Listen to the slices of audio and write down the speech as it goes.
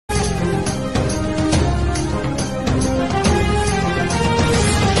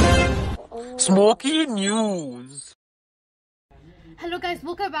Smokey News. Hello guys,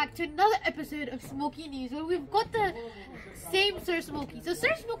 welcome back to another episode of Smokey News where we've got the same Sir Smokey. So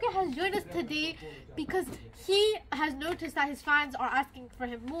Sir Smokey has joined us today because he has noticed that his fans are asking for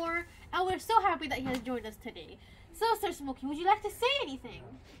him more, and we're so happy that he has joined us today. So Sir Smokey, would you like to say anything?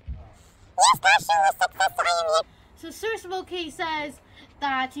 Yes, that show was successful. I am here. So Sir Smokey says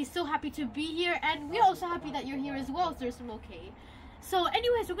that he's so happy to be here, and we're also happy that you're here as well, Sir Smokey. So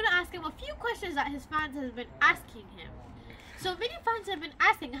anyways, we're going to ask him a few questions that his fans have been asking him. So many fans have been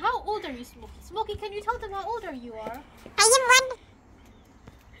asking, how old are you, Smokey? Smokey, can you tell them how old you are? I am 1.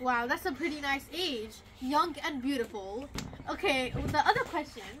 Wow, that's a pretty nice age. Young and beautiful. Okay, the other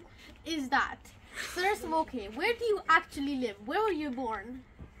question is that, Sir Smokey, where do you actually live? Where were you born?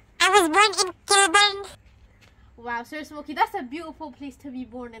 I was born in Kilburn. Wow, Sir Smokey, that's a beautiful place to be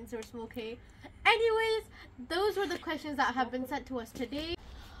born in, Sir Smokey. Anyways, those were the questions that have been sent to us today.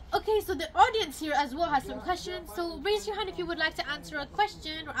 Okay, so the audience here as well has some questions. So raise your hand if you would like to answer a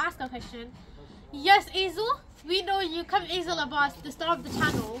question or ask a question. Yes, Aysel? We know you. Come, Aysel Abbas, the star of the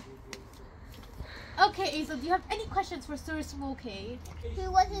channel. Okay, Aysel, do you have any questions for Sir Smokey?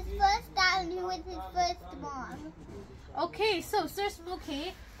 Who was his first dad and who was his first mom? Okay, so Sir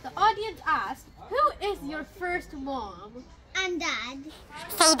Smokey, the audience asked, who is your first mom? And dad.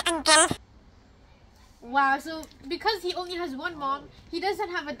 Said uncle. Wow, so because he only has one mom, he doesn't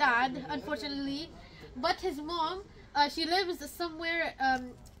have a dad, unfortunately. But his mom, she lives somewhere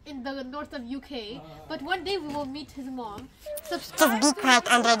in the north of UK. But one day we will meet his mom. Subscribe. Just be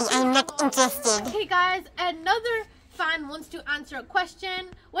quiet already, I'm not interested. Okay guys, another fan wants to answer a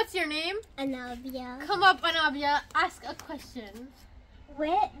question. What's your name? Anabia. Come up, Anabia, ask a question.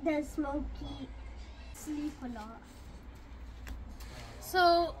 Where does Smokey sleep a lot?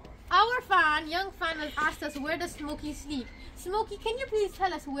 So, our fan, young fan, has asked us, where does Smokey sleep? Smokey, can you please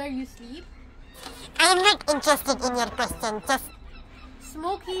tell us where you sleep? I'm not interested in your question, just...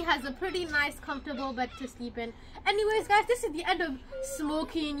 Smokey has a pretty nice, comfortable bed to sleep in. Anyways, guys, this is the end of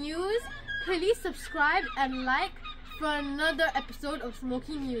Smokey News. Please subscribe and like for another episode of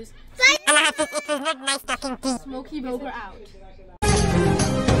Smokey News. Allah Hafiz, it was not nice talking to you. Smokey Boger out.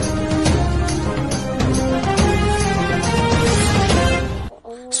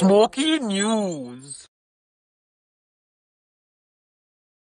 Smokey News.